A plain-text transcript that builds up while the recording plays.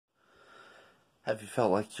Have you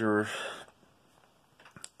felt like you're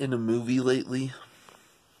in a movie lately?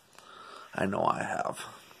 I know I have.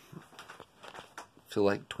 I feel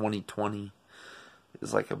like 2020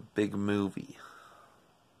 is like a big movie.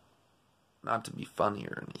 Not to be funny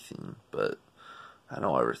or anything, but I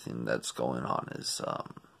know everything that's going on is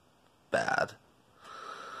bad.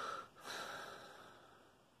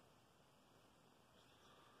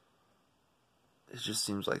 It just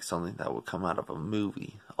seems like something that would come out of a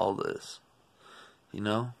movie, all this. You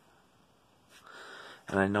know?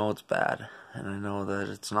 And I know it's bad, and I know that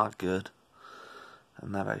it's not good,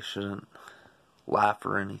 and that I shouldn't laugh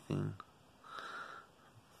or anything.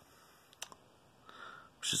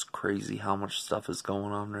 It's just crazy how much stuff is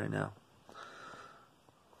going on right now.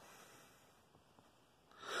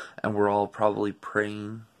 And we're all probably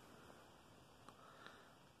praying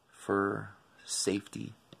for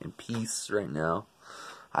safety and peace right now.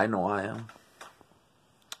 I know I am.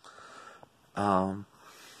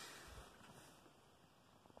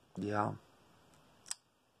 Yeah.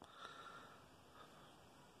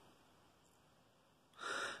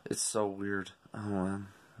 It's so weird. Oh man.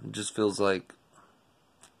 It just feels like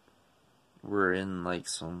we're in like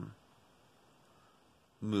some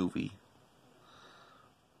movie.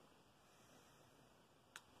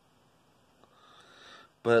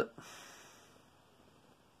 But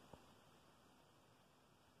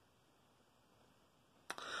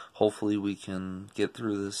hopefully we can get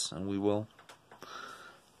through this, and we will.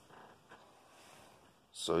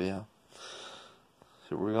 So yeah.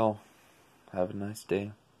 Here we go. Have a nice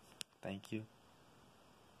day. Thank you.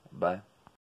 Bye.